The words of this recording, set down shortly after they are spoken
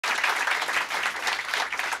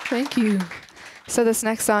Thank you. So this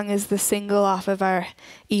next song is the single off of our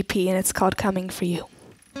EP, and it's called Coming For You.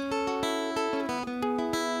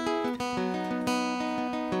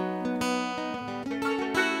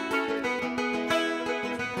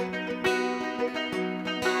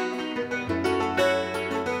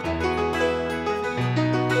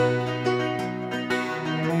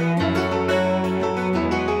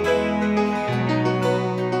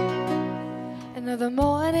 Another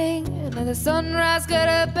morning, another sunrise, get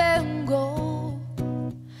up and go.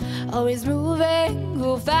 Always moving,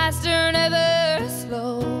 go faster, never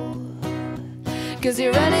slow. 'Cause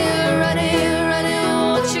you're running, running, running,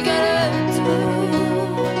 what you gotta do?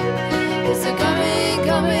 'Cause they're coming,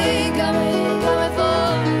 coming, coming, coming for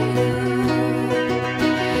you.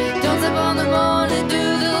 Don't step on the morning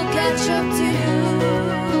dew, they'll catch up to you.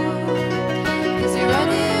 'Cause you're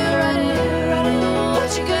running, running, running,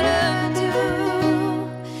 what you gotta do?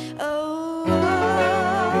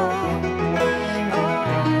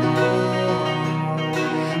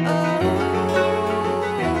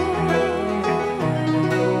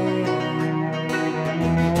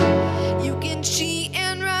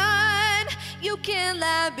 You can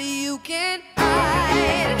lie, but you can't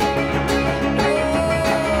hide.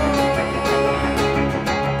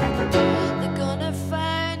 They're gonna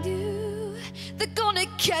find you, they're gonna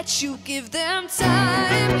catch you, give them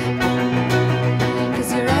time. 'Cause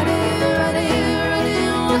you're running, running,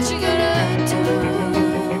 running, what you gonna do?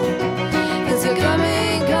 'Cause they're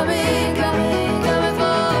coming, coming, coming, coming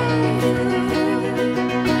for you.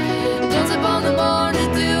 Don't step on the morning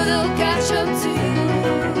dew, they'll catch up to you.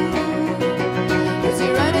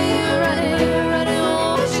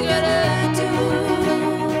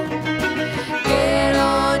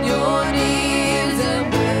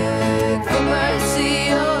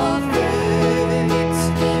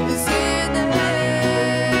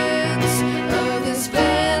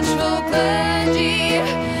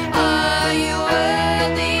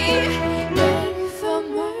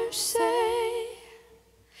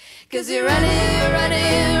 Cause you're running,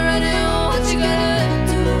 running, running, what you gonna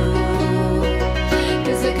do?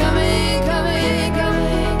 Cause they're coming, coming,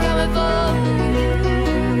 coming, coming for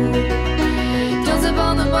you. Don't step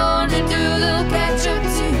on the morning dew, they'll catch up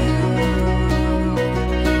to you.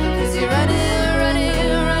 Cause you're running, running,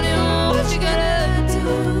 running, what you gonna do?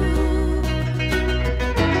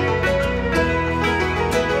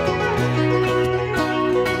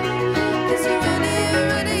 Cause you're running,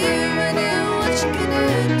 running, running, what you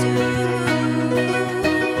gonna do?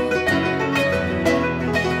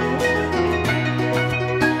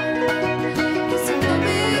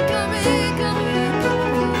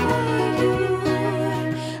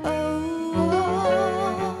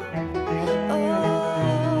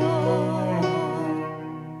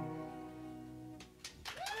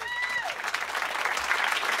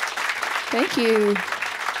 Thank you.